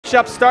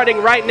matchup starting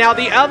right now.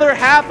 The other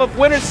half of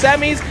winner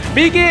semis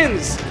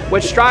begins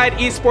with Stride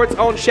Esports'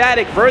 own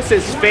Shadic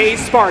versus FaZe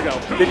Spargo.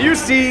 Did you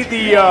see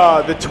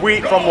the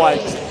tweet from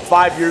like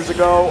 5 years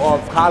ago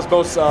of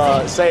Cosmos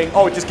saying,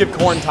 "Oh, just give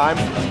Corrin time"?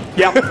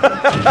 Yeah.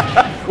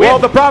 Well,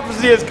 the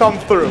prophecy has come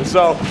through,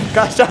 so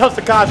shout out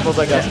to Cosmos,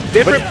 I guess.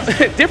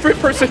 Different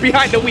person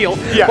behind the wheel.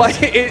 Yes.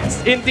 But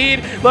it's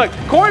indeed, look,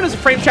 Corrin is a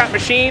frame trap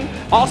machine,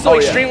 also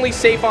extremely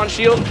safe on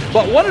shield,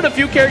 but one of the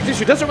few characters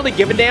who doesn't really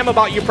give a damn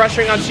about you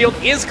pressuring on shield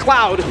is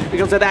Cloud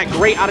because of that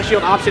great out of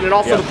shield option and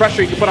also the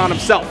pressure he can put on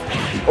himself.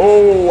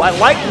 Oh,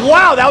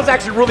 wow, that was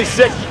actually really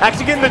sick.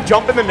 Actually getting the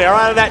jump in the nair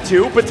out of that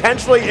too.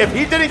 Potentially, if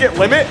he didn't get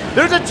limit,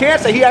 there's a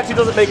chance that he actually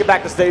doesn't make it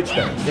back to stage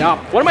there. Yeah,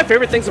 one of my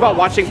favorite things about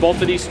watching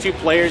both of these two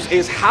players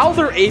is how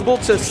they're able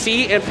to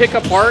see and pick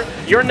apart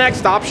your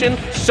next option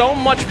so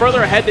much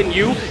further ahead than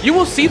you. You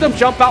will see them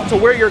jump out to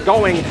where you're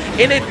going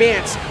in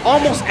advance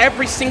almost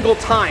every single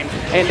time.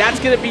 And that's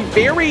going to be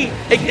very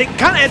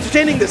kind of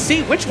entertaining to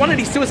see which one of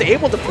these two is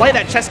able to play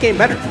that chess game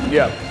better.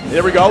 Yeah,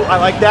 there we go. I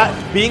like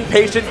that. Being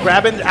patient,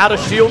 grabbing out of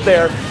shield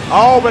there.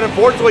 Oh, but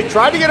unfortunately,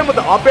 tried to get him with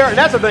the up air. And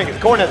that's the thing, is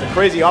Corrin has a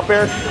crazy up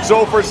air.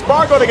 So for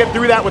Spargo to get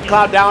through that with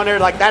Cloud down there,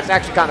 like that's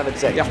actually kind of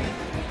insane. Yeah.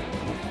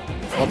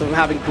 Both of them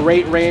having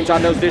great range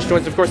on those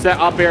disjoints. Of course, that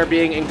up air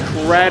being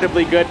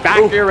incredibly good.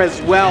 Back air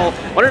as well.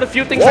 One of the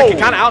few things that can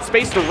kind of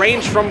outspace the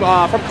range from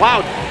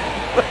Cloud.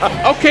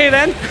 Okay,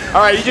 then.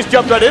 All right, he just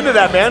jumped right into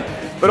that, man.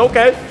 But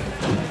okay.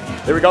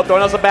 There we go,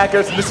 throwing out some back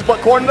airs. This is what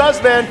Corrin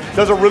does, man.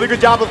 Does a really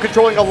good job of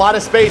controlling a lot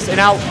of space. And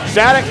now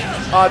Shadic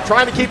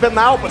trying to keep him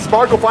out, but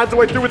Spargo finds a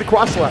way through with the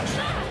cross slash.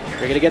 You're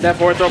going to get that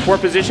forward throw, poor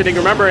positioning.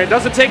 Remember, it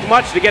doesn't take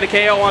much to get a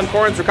KO on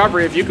Corrin's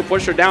recovery if you can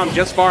push her down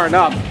just far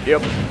enough.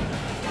 Yep.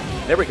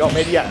 There we go.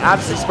 Maybe, yeah,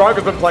 obviously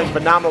Spargo's been playing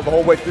phenomenal the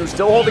whole way through.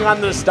 Still holding on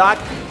to the stock,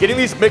 getting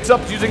these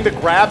mix-ups, using the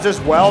grabs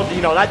as well.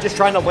 You know, not just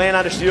trying to land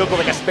on a shield with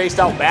like a spaced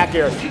out back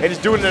air. And he's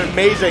doing an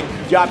amazing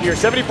job here.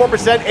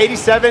 74%,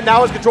 87,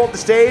 now has control of the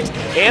stage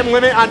and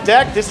limit on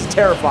deck. This is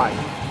terrifying.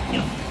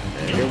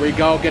 Here we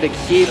go, gonna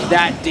keep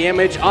that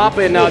damage up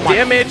and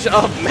damage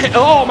of,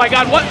 oh my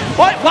god, what,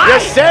 why? You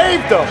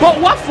saved him. But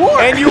what for?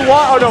 And you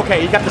want, oh no,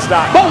 okay, you got the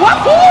stock. But what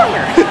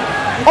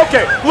for?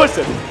 Okay,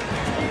 listen.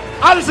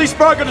 Honestly,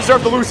 Spargo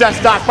deserved to lose that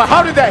stock, but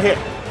how did that hit?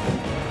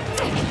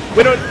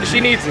 We don't, she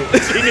needs it.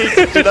 She needs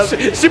it. She doesn't.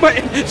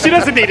 she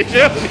doesn't need it. She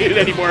doesn't need it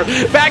anymore.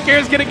 Back air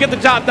is going to get the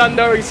job done,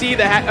 though. You see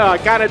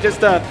that kind of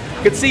just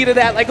conceded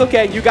that, like,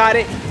 okay, you got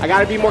it. I got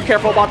to be more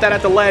careful about that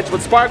at the ledge.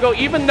 With Spargo,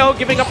 even though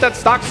giving up that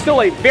stock,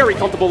 still a very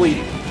comfortable lead.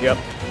 Yep.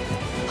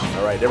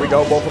 All right, there we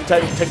go. Both of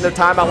them taking their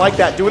time. I like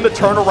that. Doing the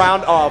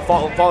turnaround,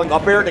 falling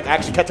up air to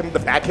actually catch him with the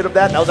back hit of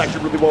that. That was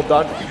actually really well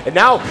done. And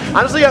now,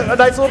 honestly, a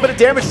nice little bit of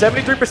damage.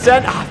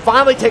 73%.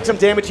 Finally take some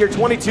damage here.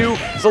 22.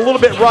 It's a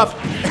little bit rough.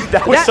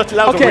 That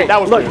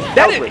was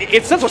weird.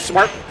 It's such a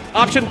smart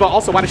option, but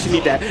also why does she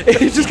need that?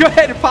 Just go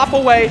ahead and pop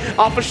away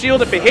off a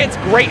shield. If it hits,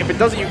 great. If it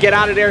doesn't, you get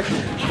out of there.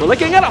 We're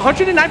looking at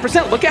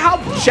 109%. Look at how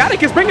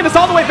Shadic is bringing us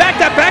all the way back.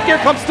 That back air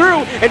comes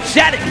through, and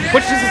Shadic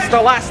pushes us to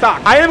the last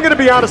stock. I am going to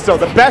be honest, though.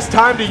 The best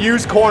time to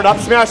use Corrin up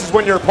smash is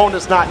when your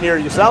opponent's not near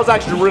you. So that was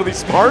actually really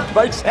smart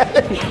by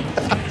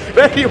Shadic.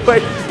 But anyway,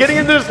 getting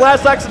into this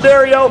last stock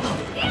scenario.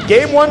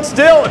 Game one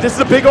still. This is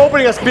a big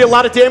opening. That's going to be a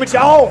lot of damage.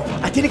 Oh,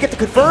 I didn't get the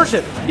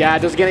conversion. Yeah, it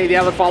doesn't get any of the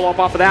other follow-up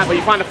off of that, but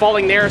you find a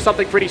falling nair or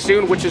something pretty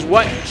soon, which is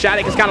what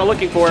Shadic is kind of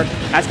looking for.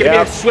 That's going to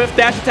be a swift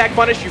dash attack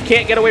punish. You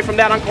can't get away from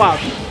that on Cloud.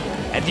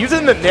 And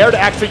using the nair to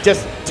actually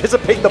just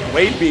dissipate the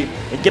blade beam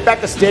and get back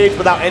to stage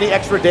without any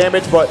extra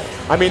damage. But,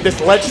 I mean, this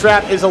ledge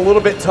trap is a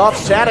little bit tough.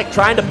 Shadic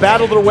trying to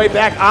battle their way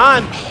back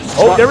on.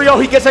 Oh, there we go.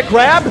 He gets a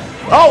grab.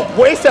 Oh,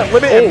 waste that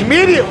limit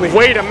immediately.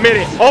 Wait a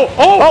minute. Oh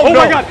no.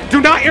 My god.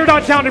 Do not air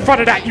dodge down in front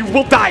of that. You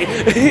will die.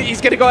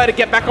 He's going to go ahead and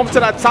get back up to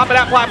the top of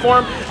that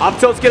platform. Up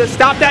tilt's going to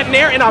stop that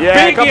nair and a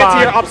big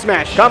anti-air up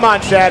smash. Come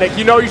on, Shadic.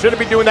 You know you shouldn't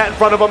be doing that in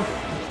front of him.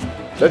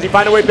 Does he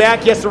find a way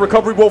back? Yes, the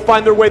recovery will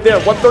find their way there.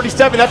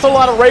 137, that's a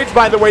lot of rage,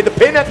 by the way. The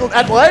pin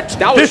at ledge,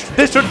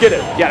 this should get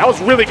it. Yeah, that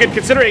was really good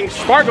considering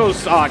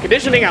Spargo's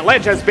conditioning at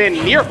ledge has been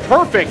near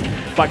perfect.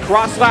 But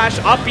cross slash,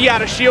 up B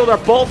out of shield are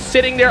both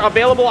sitting there.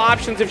 Available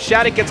options if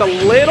Shadic gets a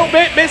little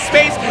bit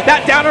misspace.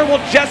 That downer will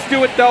just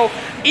do it, though.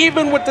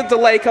 Even with the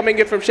delay coming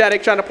in from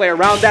Shadic trying to play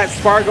around that,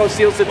 Spargo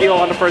seals the deal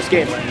on the first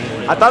game.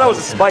 I thought it was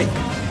a spike.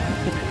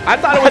 I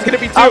thought it was going to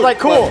be two. I was like,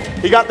 cool.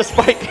 He got the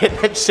spike, and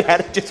then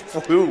Shadic just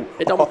flew.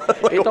 It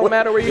don't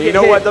matter where you get hit. You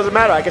know what? It doesn't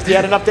matter. I guess he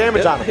had enough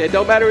damage on him. It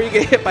don't matter where you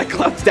get hit by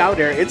Cloud's down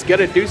there. It's going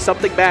to do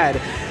something bad.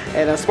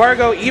 And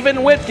Spargo,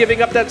 even with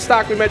giving up that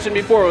stock we mentioned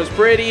before, it was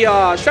pretty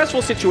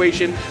stressful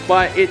situation,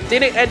 but it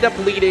didn't end up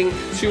leading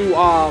to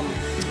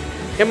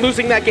him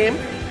losing that game.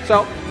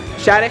 So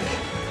Shadic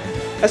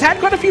has had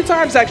quite a few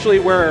times, actually,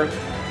 where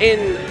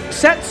in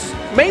sets,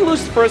 may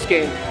lose the first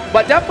game,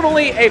 but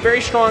definitely a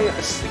very strong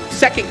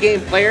second game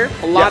player.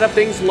 A lot of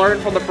things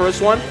learned from the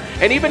first one.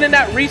 And even in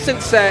that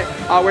recent set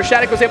where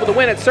Shadic was able to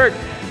win at CERT,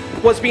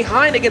 was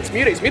behind against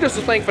Mutex. Mutex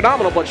was playing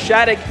phenomenal, but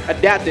Shadic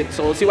adapted.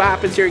 So let's see what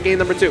happens here in game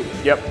number 2.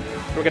 Yep.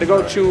 We're going to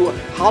go to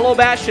Hollow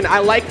Bastion. I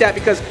like that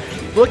because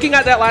Looking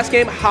at that last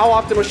game, how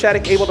often was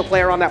Shadic able to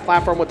play around that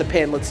platform with the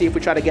pin? Let's see if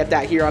we try to get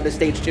that here on this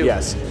stage too.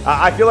 Yes.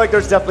 I feel like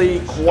there's definitely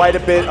quite a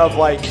bit of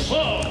like,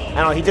 I don't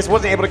know, he just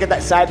wasn't able to get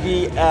that side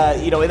B,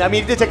 you know, and I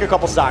mean, he did take a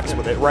couple stocks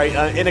with it,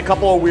 right? In a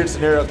couple of weird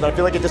scenarios, but I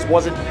feel like it just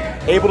wasn't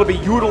able to be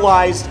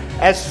utilized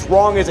as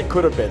strong as it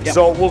could have been. Yep.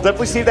 So we'll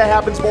definitely see if that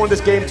happens more in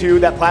this game too.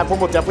 That platform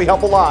will definitely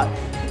help a lot.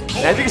 And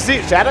as you can see,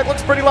 Shadic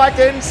looks pretty locked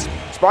in.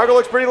 Spargo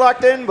looks pretty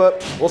locked in,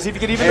 but we'll see if you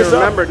can even this up.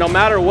 Remember, no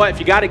matter what, if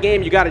you got a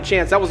game, you got a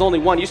chance. That was only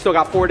one. You still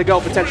got 4 to go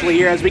potentially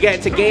here. As we get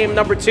into game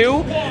number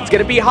 2, it's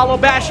going to be Hollow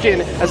Bastion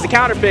as the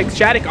counter pick.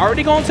 Shadic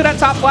already going to that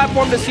top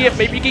platform to see if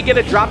maybe you can get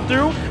a drop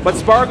through, but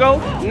Spargo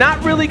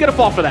not really going to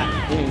fall for that.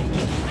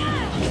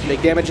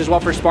 Big damage as well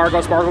for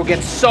Spargo. Spargo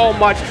gets so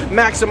much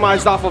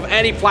maximized off of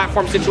any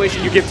platform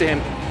situation you give to him.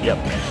 Yep.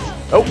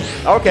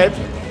 Oh, okay.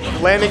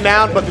 Landing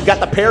down, but we got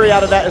the parry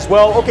out of that as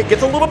well. Okay,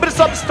 gets a little bit of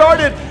something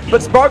started,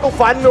 but Spargo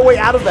finding their way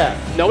out of that.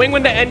 Knowing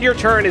when to end your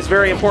turn is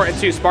very important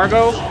too.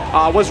 Spargo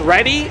was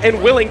ready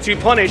and willing to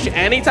punish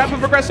any type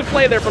of aggressive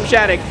play there from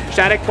Shadic.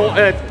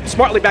 Shadic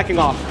smartly backing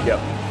off. Yep.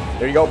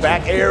 There you go,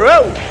 back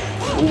arrow.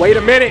 Wait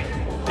a minute.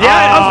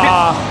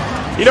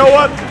 Yeah, you know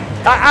what?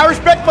 I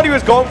respect what he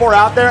was going for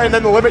out there, and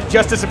then the limit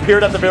just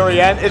disappeared at the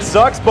very end. It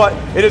sucks, but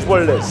it is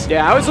what it is.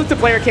 Yeah, I always looked at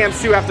player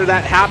cams too after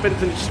that happened,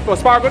 and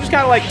Spargo just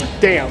kind of like,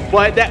 damn.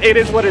 But it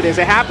is what it is.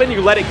 It happened,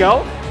 you let it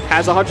go.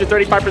 Has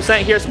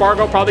 135% here.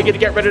 Spargo probably going to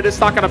get rid of this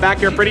stock on the back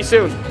here pretty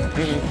soon.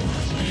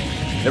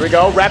 There we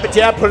go. Rapid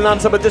jab, putting on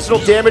some additional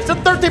damage. It's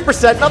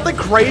 13%. Nothing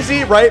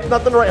crazy, right?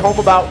 Nothing to write home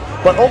about.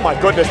 But oh my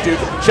goodness, dude.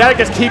 Shadic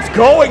just keeps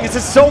going. This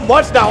is so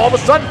much now. All of a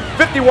sudden,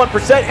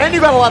 51%. And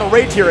you got a lot of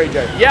rage here,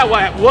 AJ. Yeah,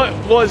 what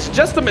was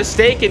just a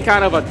mistake in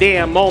kind of a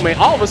damn moment.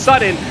 All of a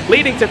sudden,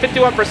 leading to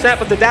 51%.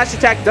 But the dash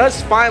attack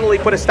does finally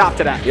put a stop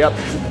to that. Yep.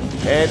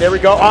 And there we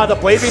go. The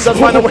blade beam does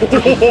find a way through.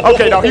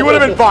 Okay, no, he would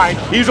have been fine.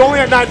 He's only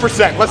at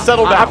 9%. Let's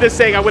settle down. I'm just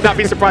saying, I would not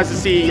be surprised to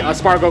see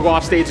Spargo go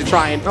off stage and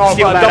try and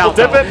steal that double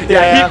dip it?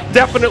 Yeah, he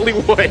definitely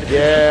would.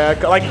 Yeah,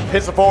 like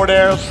hits the forward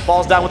air,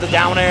 falls down with the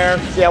down air.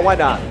 Yeah, why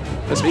not?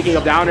 But speaking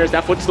of down airs,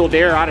 that footstool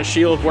dare out of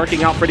shield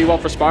working out pretty well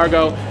for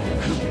Spargo.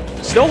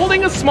 Still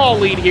holding a small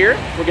lead here.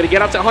 We're going to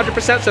get up to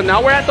 100%, so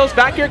now we're at those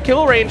back air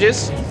kill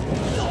ranges.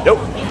 Nope.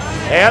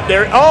 And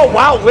there, oh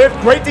wow, lift,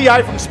 great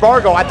DI from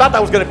Spargo. I thought that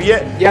was going to be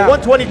it. Yeah.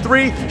 But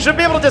 123, should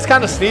be able to just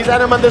kind of sneeze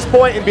at him on this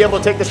point and be able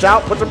to take this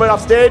out, puts him right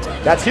off stage.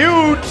 That's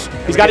huge.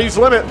 He's got to use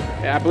the limit.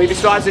 Yeah, I believe he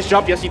still has this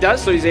jump. Yes, he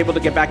does, so he's able to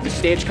get back to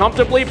stage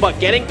comfortably, but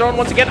getting thrown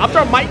once again. Up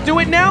throw might do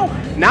it now.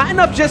 Not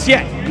enough just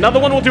yet. Another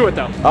one will do it,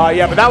 though.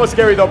 Yeah, but that was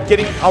scary, though,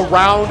 getting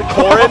around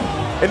Corrin.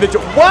 In the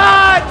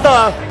what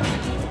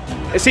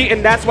the? See,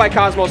 and that's why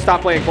Cosmo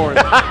stopped playing Corrin.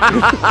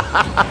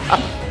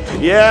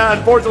 Yeah,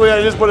 unfortunately,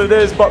 that is what it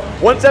is. But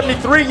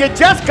 173, you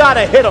just got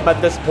to hit him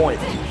at this point.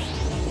 All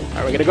right,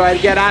 we're going to go ahead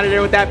and get out of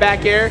there with that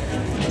back air.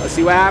 Let's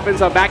see what happens.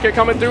 Back air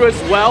coming through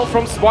as well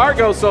from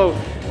Spargo. So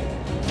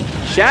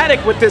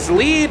Shadic with this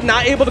lead,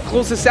 not able to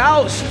close this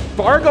out.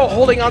 Spargo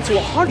holding on to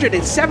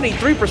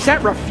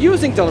 173%,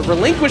 refusing to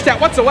relinquish that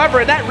whatsoever.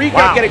 And that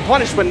recap getting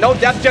punished, but no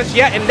death just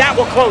yet, and that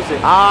will close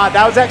it.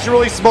 That was actually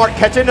really smart,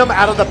 catching him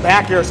out of the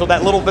back air. So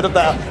that little bit of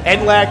the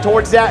end lag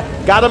towards that,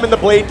 got him in the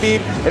blade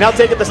beam, and now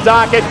taking the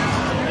stock. And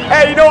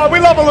hey, you know what? We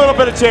love a little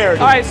bit of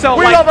charity. All right, so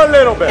we love a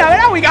little bit. Yeah,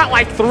 now we got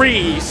like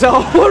 3.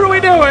 So what are we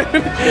doing?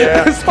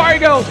 Yeah.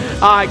 Spargo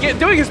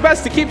doing his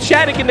best to keep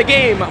Shadic in the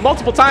game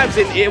multiple times.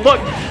 And look,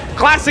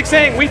 classic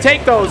saying, we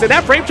take those. And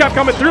that frame trap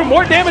coming through,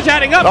 more damage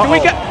adding up.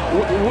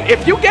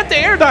 If you get the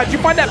air dodge, you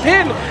find that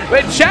pin.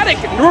 But Shadic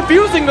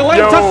refusing to let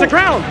him touch the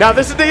ground. Now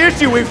this is the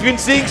issue. We've been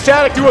seeing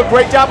Shadic do a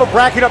great job of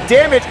racking up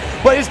damage,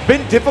 but it's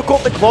been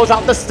difficult to close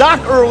out the stock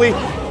early.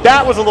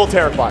 That was a little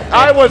terrifying.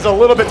 I was a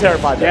little bit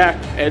terrified there.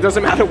 Yeah, and it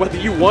doesn't matter whether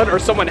you won or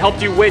someone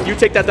helped you win. You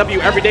take that W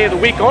every day of the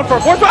week. Going for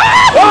a fourth.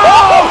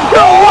 Oh,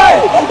 no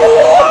way!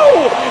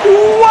 Whoa!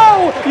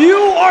 Whoa! You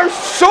are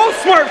so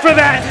smart for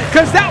that,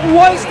 because that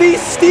was the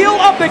steal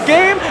of the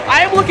game.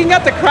 I am looking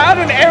at the crowd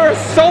and there are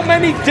so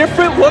many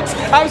different looks.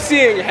 I'm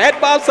seeing head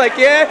bobs like,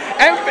 yeah,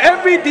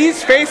 every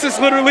D's face is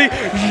literally,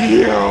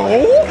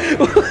 yo,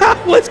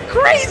 that was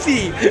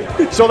crazy.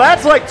 So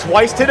that's like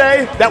twice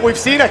today that we've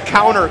seen a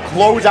counter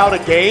close out a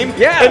game.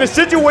 Yeah. In a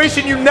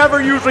situation you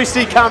never usually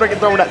see counter get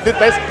thrown at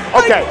this.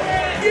 Okay.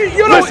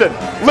 You know,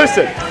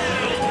 listen.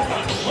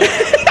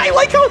 I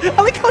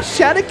like how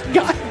Shadic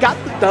got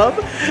the dub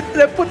and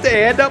then put the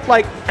hand up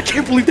like, I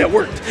can't believe that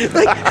worked.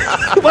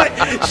 But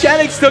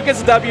Shadic still gets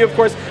the W, of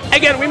course.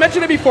 Again, we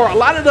mentioned it before. A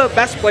lot of the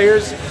best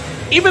players,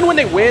 even when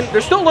they win,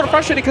 they're still a little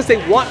frustrated because they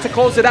want to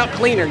close it out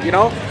cleaner, you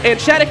know? And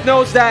Shadic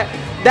knows that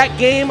that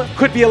game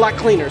could be a lot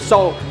cleaner.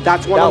 So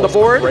that's one on the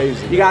board.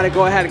 Crazy. You got to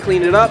go ahead and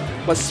clean it up.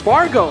 But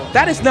Spargo,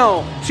 that is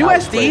now 2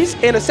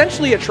 SDs and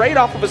essentially a trade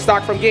off of a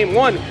stock from game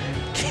 1.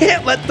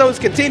 Can't let those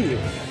continue.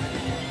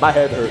 My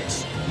head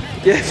hurts.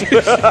 Yes.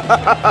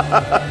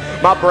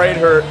 My brain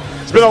hurt.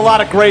 It's been a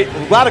lot of great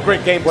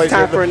gameplays.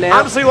 Time for a nap.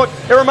 Honestly, look,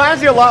 it reminds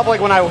me a lot of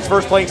like when I was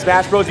first playing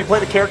Smash Bros. You play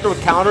the character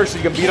with counters so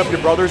you can beat up your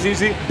brothers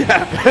easy.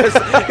 Yeah, because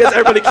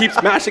everybody keeps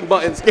mashing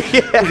buttons.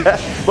 Yeah,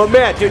 but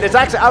man, dude, it's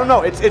actually, I don't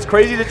know, it's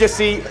crazy to just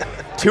see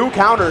 2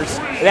 counters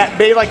that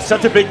made like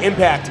such a big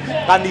impact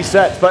on these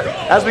sets. But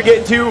as we get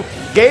into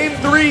Game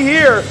 3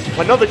 here,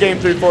 another Game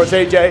 3 for us,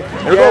 AJ,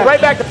 and we're going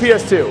right back to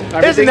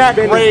PS2. Isn't that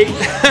great?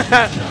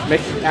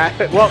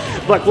 Well,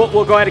 look,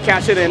 we'll go ahead and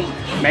cash it in.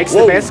 Makes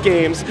the best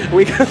games.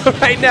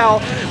 Right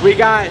now, we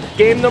got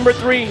game number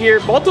 3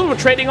 here. Both of them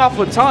trading off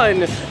a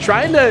ton,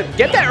 trying to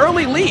get that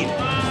early lead.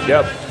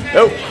 Yep.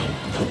 Oh.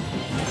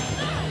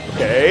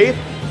 Okay.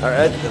 All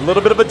right, a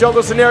little bit of a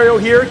jungle scenario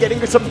here,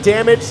 getting some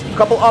damage, a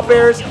couple up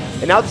airs,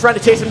 and now they're trying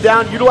to chase him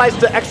down, utilize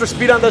the extra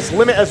speed on this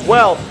limit as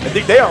well. I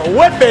think they are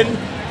whipping,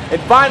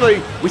 and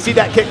finally, we see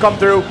that kick come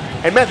through,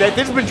 and man,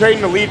 this has been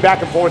trading the lead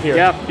back and forth here.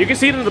 Yeah, you can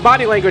see it in the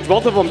body language,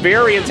 both of them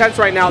very intense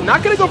right now.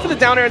 Not going to go for the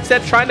down air,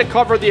 instead trying to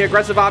cover the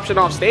aggressive option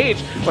off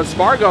stage, but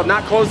Spargo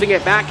not closing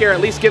it back here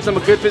at least gives him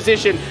a good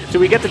position. Do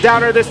we get the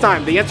down air this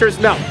time? The answer is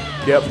no.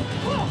 Yep.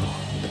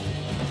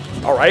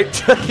 All right,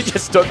 he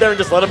just stood there and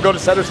just let him go to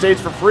center stage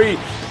for free.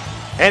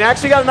 And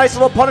actually got a nice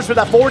little punish with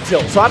that forward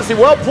tilt. So honestly,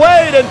 well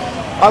played, and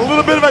a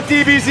little bit of a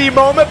DBZ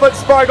moment, but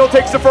Spargo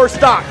takes the first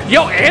stock.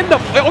 Yo, and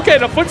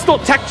the footstool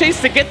tech chase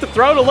to get the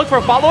throw to look for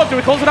a follow-up. Do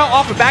we close it out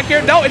off the back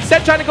here? No,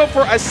 instead trying to go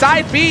for a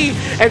side B,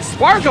 and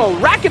Spargo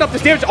racking up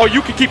this damage. Oh,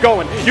 you can keep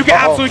going. You can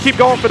absolutely keep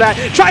going for that.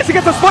 Tries to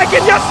get the spike,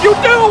 and yes, you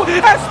do!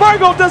 As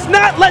Spargo does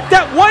not let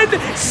that one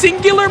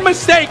singular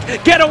mistake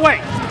get away.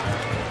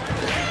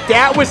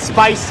 That was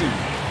spicy.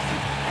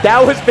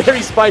 That was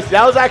very spicy.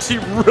 That was actually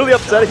really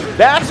upsetting.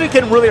 That actually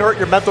can really hurt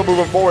your mental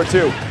moving forward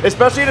too,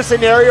 especially in a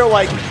scenario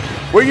like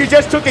where you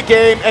just took a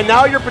game and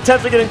now you're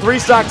potentially getting 3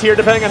 stocked here,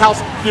 depending on how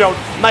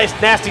nice,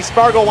 nasty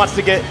Spargo wants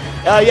to get.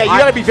 Yeah, you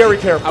got to be very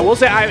careful. I will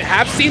say I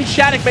have seen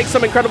Shadic make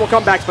some incredible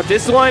comebacks, but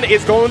this one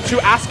is going to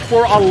ask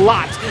for a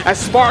lot, as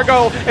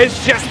Spargo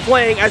is just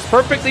playing as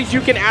perfectly as you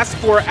can ask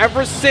for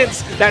ever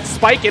since that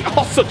spike, and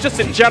also just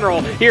in general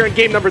here in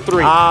game number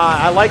 3.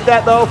 I like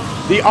that though.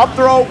 The up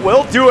throw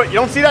will do it. You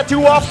don't see that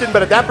too often,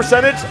 but at that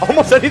percentage,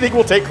 almost anything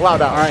will take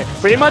Cloud out. All right,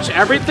 pretty much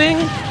everything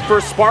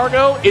for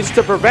Spargo is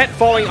to prevent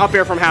falling up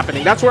air from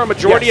happening. That's where a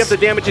majority of the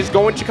damage is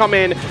going to come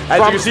in. As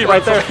you can see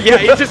right there. Yeah,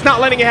 he's just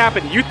not letting it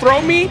happen. You throw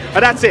me,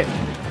 that's it.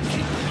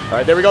 All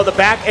right, there we go. The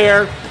back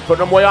air,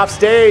 putting him way off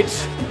stage.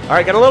 All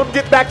right, gonna let him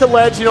get back to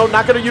ledge.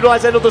 Not gonna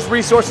utilize any of those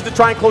resources to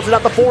try and close it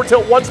out. The forward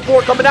tilt once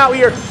more coming out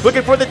here,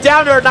 looking for the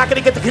down air. Not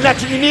gonna get the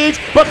connection he needs,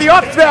 but the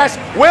up smash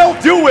will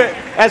do it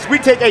as we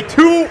take a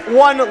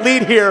 2-1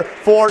 lead here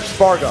for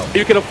Spargo.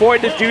 You can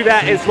afford to do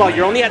that as well.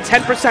 You're only at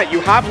 10%. You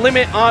have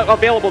limit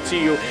available to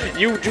you.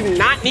 You do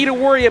not need to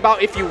worry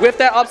about if you whiff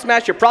that up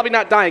smash, you're probably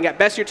not dying. At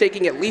best, you're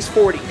taking at least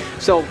 40.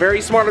 So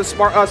very smart of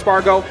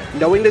Spargo,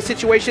 knowing the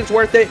situation's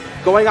worth it,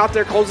 going out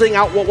there, closing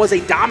out what was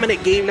a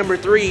dominant game number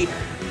 3.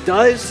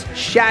 Does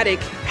Shadic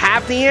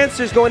have the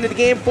answers going into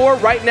game 4?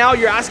 Right now,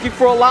 you're asking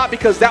for a lot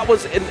because that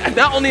was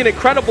not only an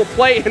incredible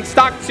play in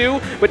stock 2,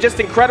 but just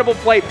incredible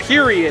play,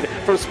 period,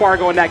 from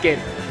Spargo in that game.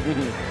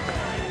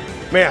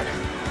 Man,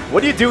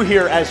 what do you do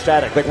here as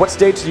Shadic? Like, what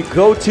stage do you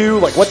go to?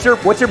 Like, what's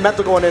your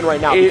mental going in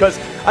right now? Because,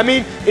 I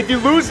mean, if you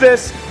lose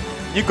this,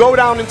 you go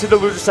down into the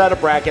loser side of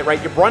bracket,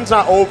 right? Your run's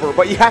not over,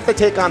 but you have to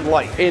take on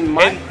life. And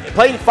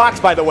playing Fox,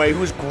 by the way,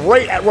 who's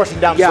great at rushing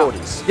down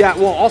shorties. Yeah,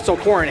 well, also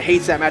Corrin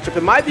hates that matchup.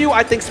 In my view,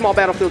 I think small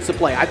battlefields to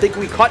play. I think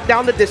we cut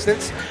down the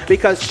distance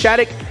because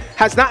Shadic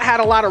has not had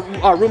a lot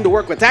of room to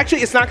work with.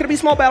 Actually, it's not going to be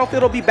small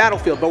battlefield, it'll be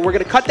battlefield, but we're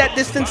going to cut that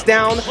distance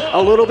down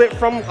a little bit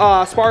from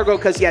Spargo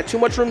because he had too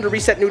much room to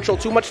reset neutral,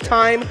 too much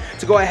time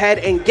to go ahead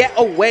and get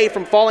away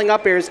from falling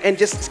up airs and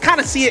just kind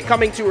of see it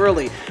coming too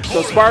early.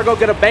 So Spargo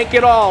going to bank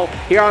it all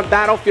here on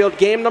Battlefield,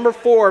 game number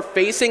 4,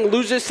 facing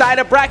loser's side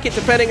of bracket,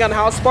 depending on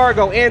how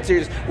Spargo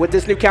answers with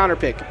this new counter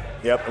pick.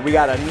 Yep, and we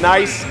got a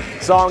nice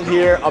song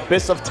here,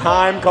 Abyss of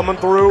Time coming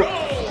through.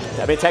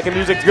 I mean, Tekken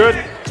music's good.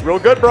 It's real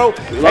good, bro.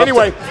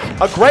 Anyway,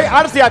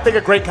 honestly, I think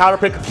a great counter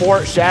pick for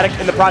Shadic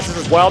in the process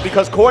as well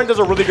because Corrin does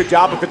a really good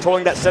job of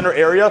controlling that center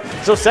area.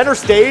 So center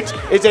stage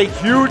is a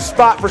huge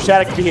spot for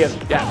Shadic to be in.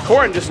 Yeah,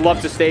 Corrin just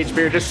loves the stage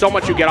fear. Just so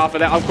much you get off of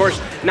that. Of course,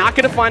 not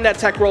going to find that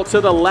tech roll to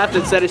the left.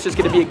 Instead, it's just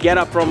going to be a get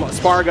up from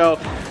Spargo.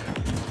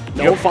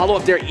 No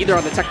follow-up there either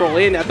on the tech roll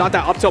in. I thought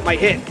that up tilt might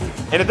hit.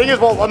 And the thing is,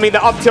 well, I mean,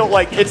 the up tilt,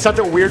 like, it's such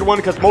a weird one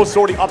because most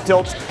sorting up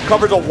tilts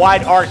covers a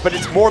wide arc, but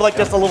it's more like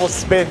just a little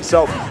spin.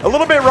 So a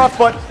little bit rough,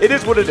 but it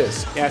is what it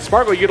is. Yeah,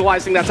 Spargo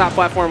utilizing that top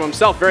platform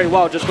himself very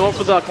well. Just going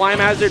for the climb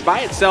hazard by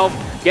itself,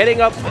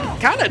 getting up,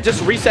 kind of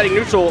just resetting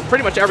neutral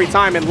pretty much every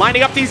time and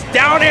lining up these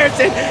down airs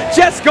and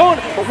just going.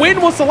 When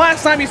was the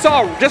last time you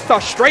saw just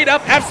a straight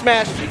up F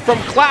smash from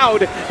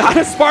Cloud out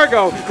of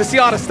Spargo to see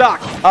out of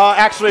stock?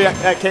 Actually,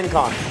 at King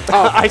Kong.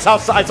 Oh. I saw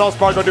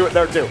Spargo do it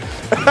there too.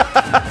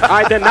 All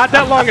right, then, not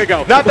that long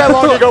ago. Not that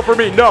long ago for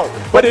me, no.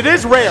 But it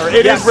is rare.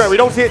 It is rare. We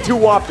don't see it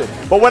too often.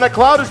 But when a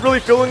Cloud is really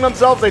feeling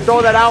themselves, they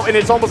throw that out, and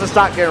it's almost a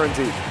stock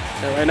guarantee.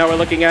 And right now we're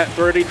looking at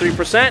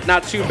 33%.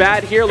 Not too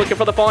bad here. Looking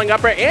for the falling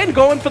upper and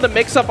going for the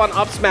mix-up on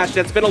up smash.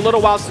 That's been a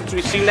little while since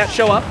we've seen that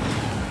show up.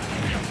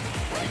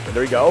 And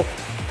there we go.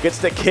 Gets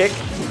the kick.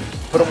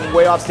 Put him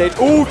way off stage.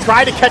 Ooh,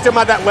 tried to catch him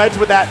on that ledge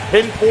with that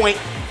pinpoint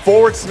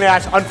forward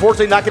smash.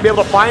 Unfortunately, not going to be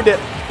able to find it.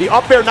 The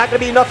up air not going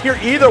to be enough here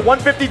either.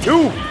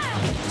 152.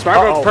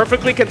 Spargo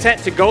perfectly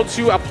content to go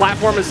to a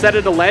platform instead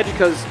of the ledge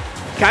because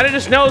kind of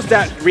just knows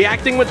that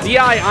reacting with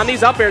DI on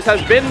these up airs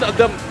has been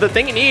the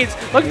thing he needs.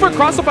 Looking for a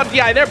cross up on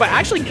DI there, but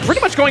actually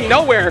pretty much going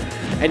nowhere.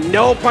 And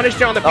no punish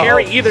there on the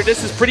parry either.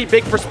 This is pretty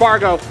big for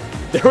Spargo.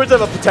 There was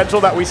a potential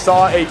that we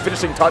saw a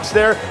finishing touch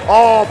there.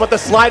 Oh, but the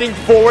sliding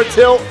forward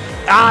tilt,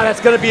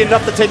 that's going to be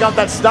enough to take out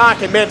that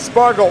stock. And man,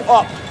 Spargo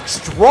up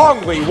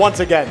strongly once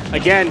again.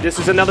 Again, this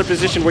is another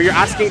position where you're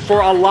asking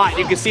for a lot.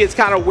 You can see it's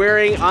kind of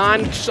wearing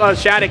on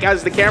Shadic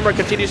as the camera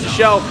continues to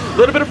show. A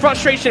little bit of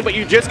frustration, but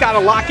you just got to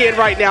lock in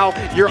right now.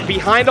 You're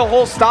behind a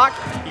whole stock.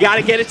 You got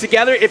to get it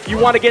together if you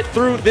want to get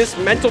through this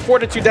mental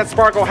fortitude that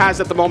Spargo has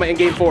at the moment in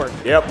Game 4.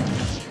 Yep.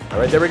 All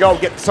right, there we go.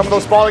 Get some of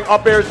those falling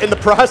up airs in the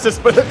process,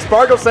 but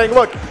Spargo saying,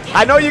 look,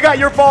 I know you got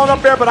your falling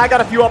up air, but I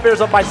got a few up airs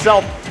up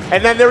myself.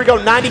 And then there we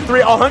go,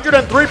 93,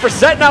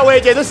 103% now,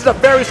 AJ. This is a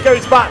very scary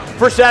spot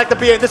for Shadic to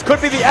be in. This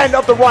could be the end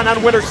of the run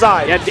on winner's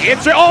side. Yeah,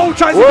 Dancer,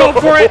 tries to go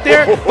for it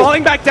there.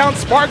 Falling back down,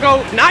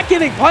 Spargo not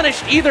getting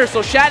punished either.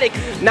 So Shadic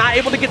not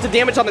able to get the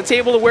damage on the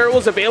table to where it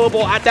was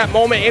available at that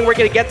moment. And we're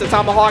going to get the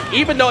Tomahawk.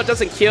 Even though it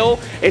doesn't kill,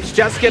 it's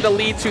just going to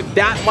lead to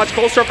that much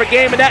closer of a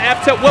game. And that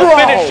F-tilt will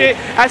finish it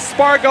as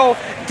Spargo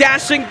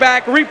dashing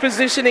back,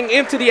 repositioning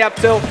into the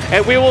F-tilt.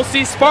 And we will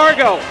see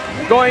Spargo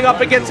going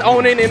up against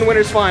Onin in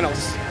winners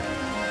finals.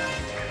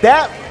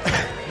 That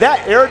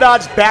air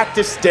dodge back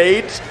to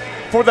stage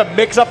for the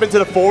mix-up into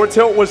the forward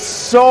tilt was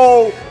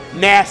so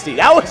nasty.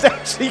 That was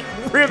actually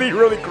really,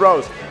 really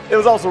gross. It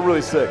was also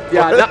really sick.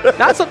 Yeah,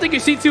 not something you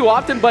see too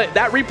often, but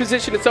that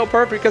reposition is so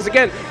perfect because,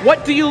 again,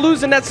 what do you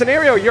lose in that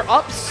scenario? You're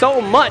up so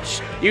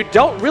much. You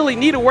don't really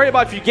need to worry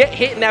about if you get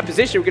hit in that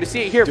position. We're going to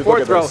see it here,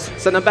 fourth throw.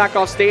 Send them back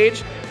off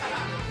stage,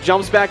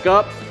 jumps back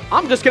up.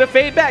 I'm just going to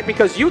fade back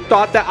because you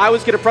thought that I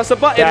was going to press a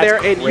button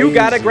there, and you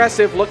got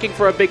aggressive looking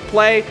for a big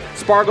play.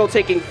 Spargo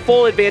taking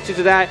full advantage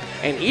of that.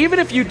 And even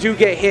if you do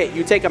get hit,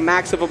 you take a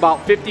max of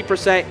about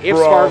 50% if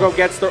Spargo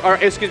gets the, or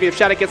excuse me, if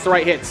Shadic gets the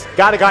right hits.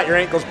 Gotta got your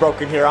ankles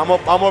broken here. I'm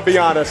gonna be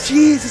honest.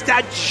 Jesus,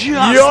 that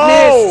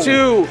just missed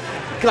too.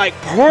 Like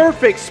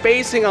perfect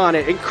spacing on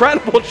it.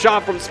 Incredible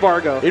job from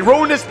Spargo. He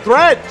ruined his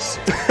threads.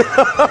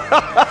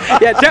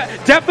 Yeah,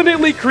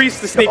 definitely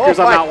creased the sneakers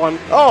on that one.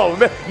 Oh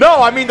man, no,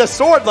 I mean the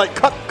sword like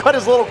cut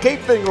his little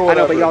cape thing or whatever. I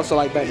know, but he also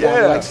like bent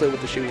down. He like slid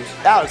with the shoes.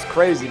 That was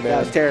crazy, man. That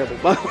was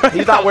terrible.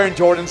 He's not wearing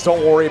Jordans.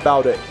 Don't worry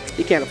about it.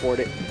 He can't afford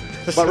it.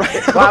 But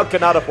Cloud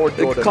cannot afford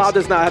Jordans. Cloud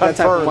does not have that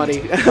type of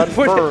money.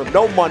 Confirmed.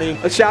 No money.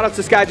 A shout out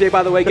to SkyJ,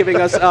 by the way, giving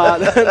us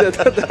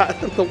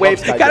the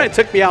waves. Kind of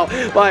took me out.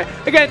 But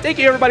again, thank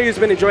you everybody who's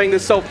been enjoying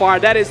this so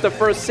far. That is the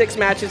first 6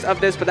 matches of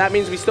this, but that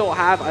means we still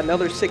have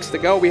another 6 to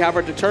go. We have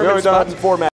our determined spot. 4 matches.